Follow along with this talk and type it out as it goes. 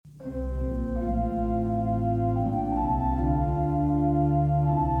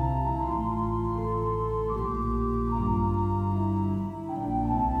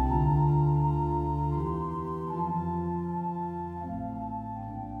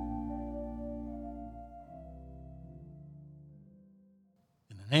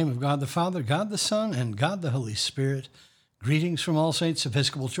In the name of God the Father, God the Son, and God the Holy Spirit, greetings from All Saints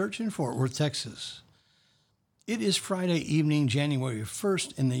Episcopal Church in Fort Worth, Texas. It is Friday evening, January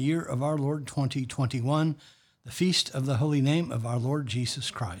 1st, in the year of our Lord 2021, the feast of the holy name of our Lord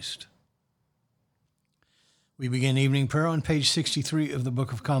Jesus Christ. We begin evening prayer on page 63 of the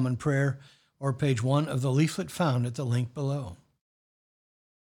Book of Common Prayer, or page 1 of the leaflet found at the link below.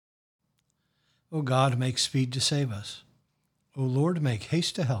 O God, make speed to save us. O Lord, make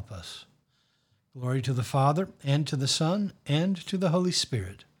haste to help us. Glory to the Father, and to the Son, and to the Holy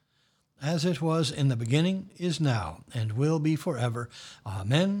Spirit, as it was in the beginning, is now, and will be forever.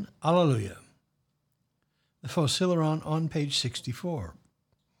 Amen. Alleluia. The Phosileron on page 64.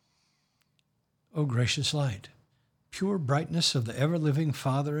 O gracious light, pure brightness of the ever-living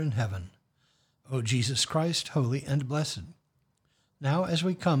Father in heaven, O Jesus Christ, holy and blessed, now as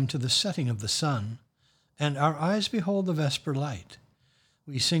we come to the setting of the sun, and our eyes behold the vesper light,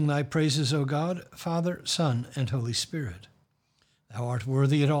 we sing thy praises, O God, Father, Son, and Holy Spirit. Thou art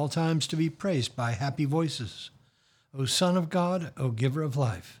worthy at all times to be praised by happy voices, O Son of God, O Giver of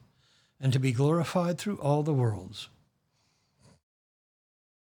life, and to be glorified through all the worlds.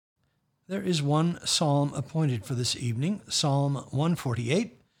 There is one psalm appointed for this evening, Psalm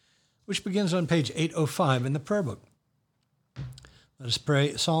 148, which begins on page 805 in the prayer book. Let us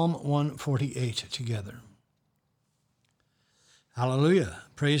pray Psalm 148 together. Hallelujah!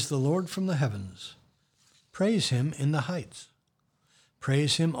 Praise the Lord from the heavens. Praise him in the heights.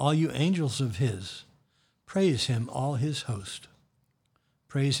 Praise him, all you angels of his. Praise him, all his host.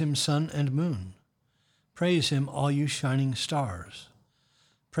 Praise him, sun and moon. Praise him, all you shining stars.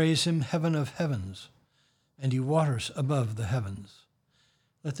 Praise him, heaven of heavens, and you waters above the heavens.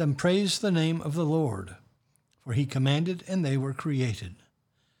 Let them praise the name of the Lord, for he commanded and they were created.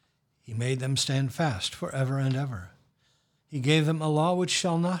 He made them stand fast forever and ever. He gave them a law which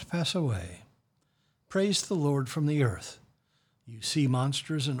shall not pass away. Praise the Lord from the earth, you sea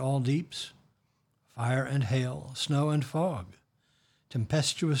monsters and all deeps, fire and hail, snow and fog,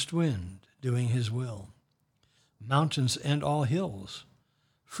 tempestuous wind doing his will, mountains and all hills,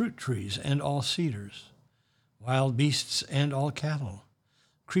 fruit trees and all cedars, wild beasts and all cattle,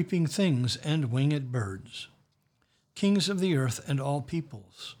 creeping things and winged birds, kings of the earth and all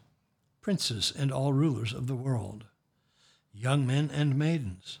peoples, princes and all rulers of the world, young men and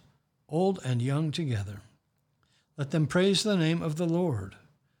maidens, old and young together. Let them praise the name of the Lord,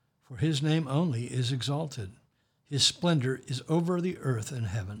 for his name only is exalted. His splendor is over the earth and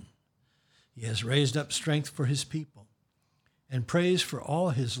heaven. He has raised up strength for his people, and praise for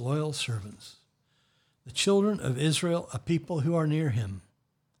all his loyal servants, the children of Israel, a people who are near him.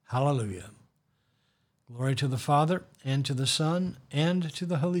 Hallelujah. Glory to the Father, and to the Son, and to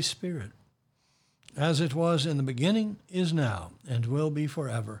the Holy Spirit, as it was in the beginning, is now, and will be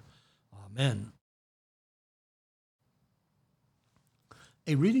forever. Amen.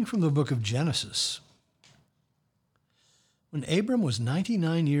 A reading from the book of Genesis. When Abram was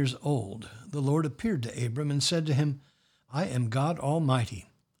 99 years old, the Lord appeared to Abram and said to him, I am God Almighty.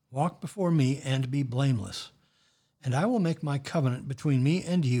 Walk before me and be blameless, and I will make my covenant between me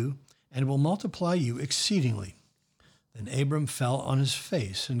and you, and will multiply you exceedingly. Then Abram fell on his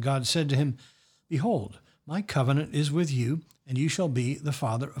face, and God said to him, Behold, my covenant is with you, and you shall be the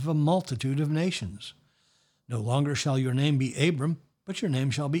father of a multitude of nations. No longer shall your name be Abram, but your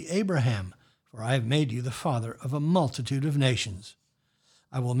name shall be Abraham, for I have made you the father of a multitude of nations.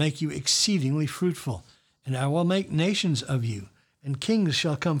 I will make you exceedingly fruitful, and I will make nations of you, and kings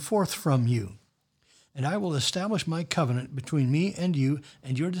shall come forth from you. And I will establish my covenant between me and you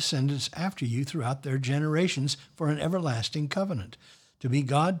and your descendants after you throughout their generations for an everlasting covenant, to be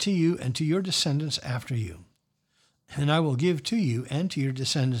God to you and to your descendants after you. And I will give to you and to your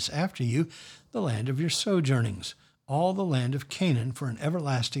descendants after you the land of your sojournings, all the land of Canaan for an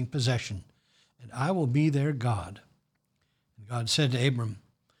everlasting possession, and I will be their God. And God said to Abram,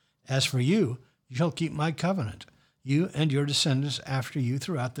 As for you, you shall keep my covenant, you and your descendants after you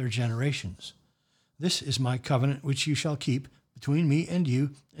throughout their generations. This is my covenant which you shall keep between me and you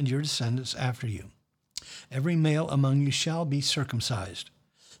and your descendants after you. Every male among you shall be circumcised.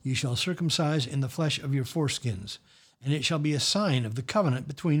 You shall circumcise in the flesh of your foreskins, and it shall be a sign of the covenant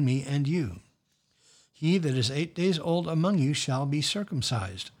between me and you. He that is 8 days old among you shall be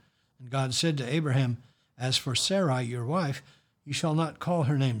circumcised. And God said to Abraham, As for Sarai your wife, you shall not call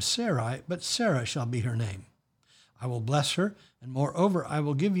her name Sarai, but Sarah shall be her name. I will bless her, and moreover I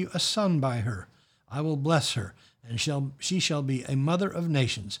will give you a son by her. I will bless her, and she shall be a mother of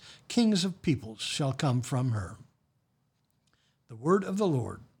nations. Kings of peoples shall come from her. The word of the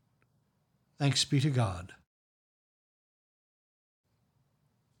Lord. Thanks be to God.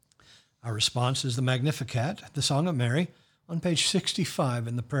 Our response is the Magnificat, the Song of Mary, on page 65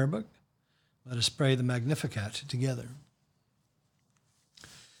 in the prayer book. Let us pray the Magnificat together.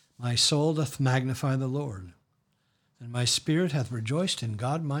 My soul doth magnify the Lord, and my spirit hath rejoiced in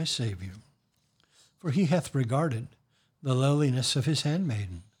God my Saviour. For he hath regarded the lowliness of his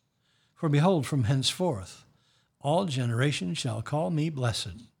handmaiden. For behold, from henceforth all generations shall call me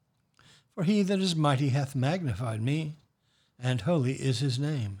blessed. For he that is mighty hath magnified me, and holy is his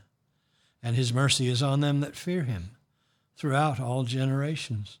name. And his mercy is on them that fear him throughout all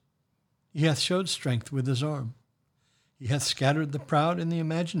generations. He hath showed strength with his arm. He hath scattered the proud in the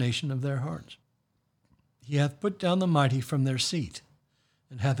imagination of their hearts. He hath put down the mighty from their seat,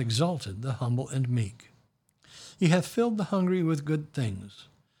 and hath exalted the humble and meek. He hath filled the hungry with good things,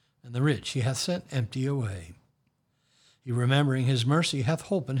 and the rich he hath sent empty away. He, remembering his mercy, hath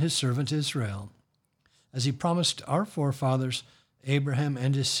holpen his servant Israel, as he promised our forefathers, Abraham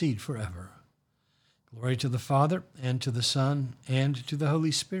and his seed forever. Glory to the Father, and to the Son, and to the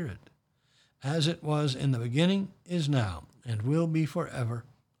Holy Spirit, as it was in the beginning, is now, and will be forever.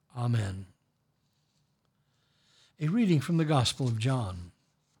 Amen. A reading from the Gospel of John.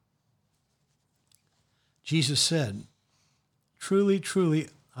 Jesus said, Truly, truly,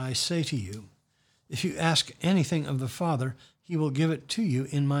 I say to you, if you ask anything of the Father, he will give it to you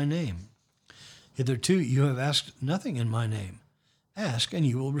in my name. Hitherto you have asked nothing in my name. Ask, and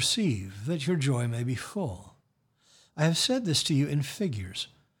you will receive, that your joy may be full. I have said this to you in figures.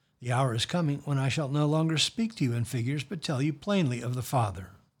 The hour is coming when I shall no longer speak to you in figures, but tell you plainly of the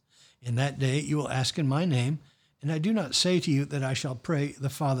Father. In that day you will ask in my name, and I do not say to you that I shall pray the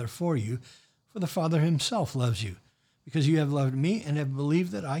Father for you, for the Father himself loves you, because you have loved me and have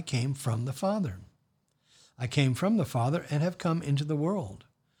believed that I came from the Father. I came from the Father and have come into the world.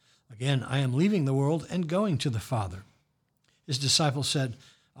 Again, I am leaving the world and going to the Father. His disciples said,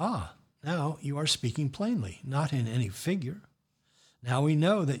 now you are speaking plainly, not in any figure. Now we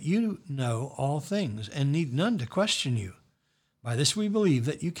know that you know all things and need none to question you. By this we believe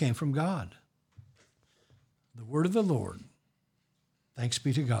that you came from God. The word of the Lord. Thanks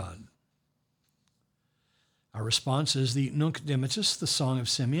be to God. Our response is the Nunc Dimittis, the Song of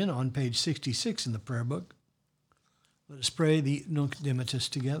Simeon, on page 66 in the prayer book. Let us pray the Nunc Dimittis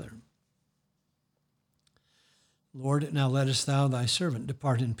together. Lord, now lettest thou thy servant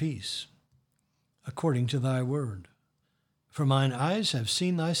depart in peace, according to thy word. For mine eyes have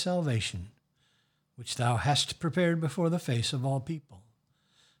seen thy salvation, which thou hast prepared before the face of all people,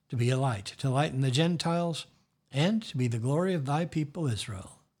 to be a light, to lighten the Gentiles, and to be the glory of thy people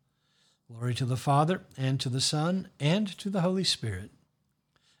Israel. Glory to the Father, and to the Son, and to the Holy Spirit,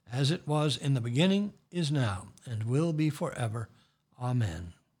 as it was in the beginning, is now, and will be forever.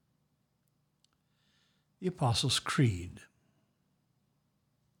 Amen. The Apostles' Creed.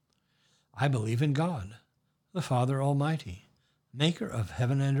 I believe in God, the Father Almighty, maker of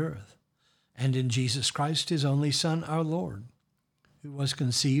heaven and earth, and in Jesus Christ, his only Son, our Lord, who was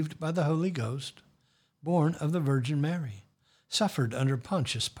conceived by the Holy Ghost, born of the Virgin Mary, suffered under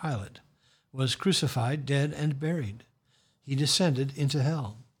Pontius Pilate, was crucified, dead, and buried. He descended into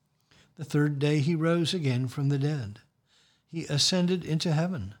hell. The third day he rose again from the dead. He ascended into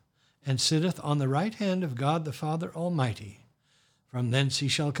heaven, and sitteth on the right hand of God the Father Almighty. From thence he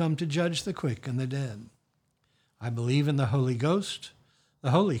shall come to judge the quick and the dead. I believe in the Holy Ghost, the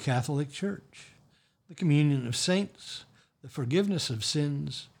Holy Catholic Church, the communion of saints, the forgiveness of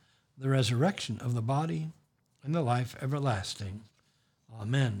sins, the resurrection of the body, and the life everlasting.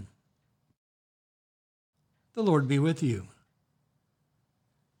 Amen. The Lord be with you.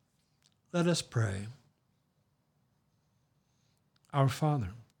 Let us pray. Our Father,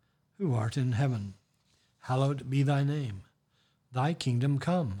 who art in heaven, hallowed be thy name. Thy kingdom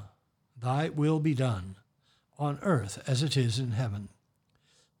come, thy will be done, on earth as it is in heaven.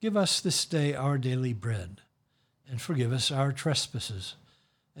 Give us this day our daily bread, and forgive us our trespasses,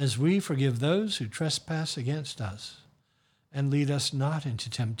 as we forgive those who trespass against us. And lead us not into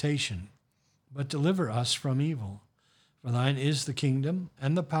temptation, but deliver us from evil. For thine is the kingdom,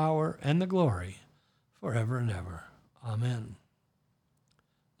 and the power, and the glory, forever and ever. Amen.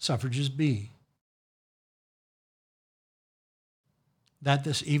 Suffrages B. That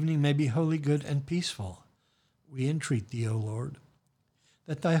this evening may be wholly good and peaceful, we entreat thee, O Lord.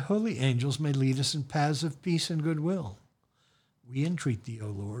 That thy holy angels may lead us in paths of peace and goodwill, we entreat thee, O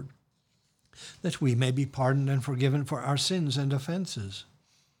Lord. That we may be pardoned and forgiven for our sins and offenses,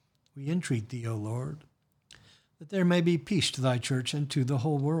 we entreat thee, O Lord. That there may be peace to thy church and to the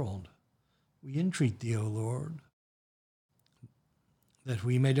whole world, we entreat thee, O Lord. That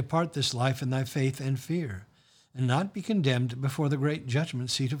we may depart this life in thy faith and fear, and not be condemned before the great judgment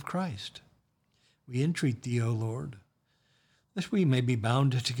seat of Christ. We entreat thee, O Lord, that we may be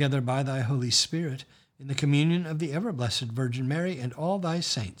bound together by thy Holy Spirit in the communion of the ever-blessed Virgin Mary and all thy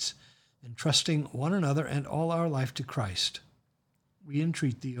saints, entrusting one another and all our life to Christ. We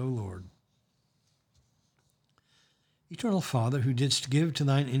entreat thee, O Lord. Eternal Father, who didst give to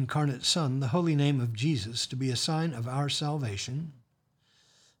thine incarnate Son the holy name of Jesus to be a sign of our salvation,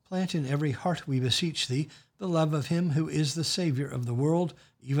 plant in every heart, we beseech thee, the love of him who is the Savior of the world,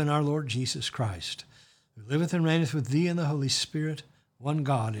 even our Lord Jesus Christ, who liveth and reigneth with thee in the Holy Spirit, one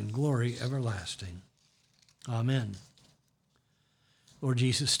God, in glory everlasting. Amen. Lord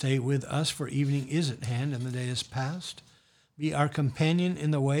Jesus, stay with us, for evening is at hand and the day is past. Be our companion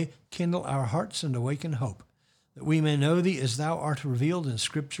in the way, kindle our hearts and awaken hope, that we may know thee as thou art revealed in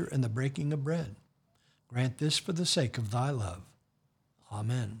Scripture and the breaking of bread. Grant this for the sake of thy love.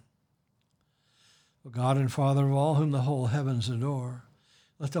 Amen. O God and Father of all, whom the whole heavens adore,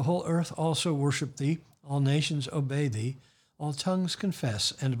 let the whole earth also worship thee, all nations obey thee, all tongues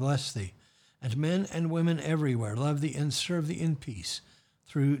confess and bless thee, and men and women everywhere love thee and serve thee in peace,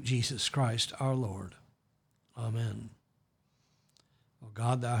 through Jesus Christ our Lord. Amen. O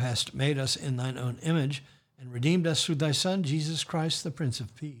God, thou hast made us in thine own image, and redeemed us through thy Son, Jesus Christ, the Prince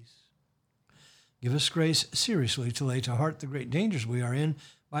of Peace. Give us grace seriously to lay to heart the great dangers we are in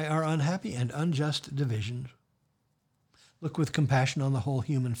by our unhappy and unjust divisions. Look with compassion on the whole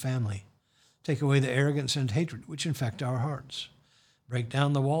human family. Take away the arrogance and hatred which infect our hearts. Break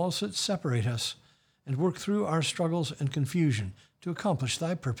down the walls that separate us, and work through our struggles and confusion to accomplish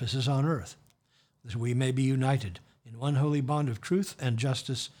thy purposes on earth, that we may be united in one holy bond of truth and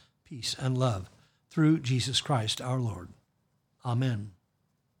justice, peace and love, through Jesus Christ our Lord. Amen.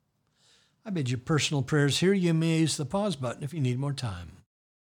 I bid you personal prayers here. You may use the pause button if you need more time.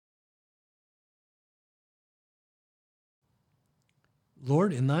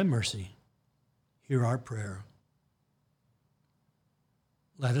 Lord, in thy mercy, hear our prayer.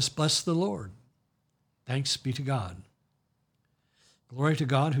 Let us bless the Lord. Thanks be to God. Glory to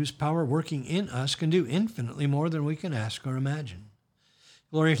God, whose power working in us can do infinitely more than we can ask or imagine.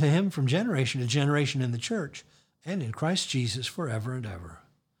 Glory to him from generation to generation in the church and in Christ Jesus forever and ever.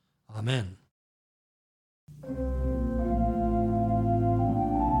 Amen.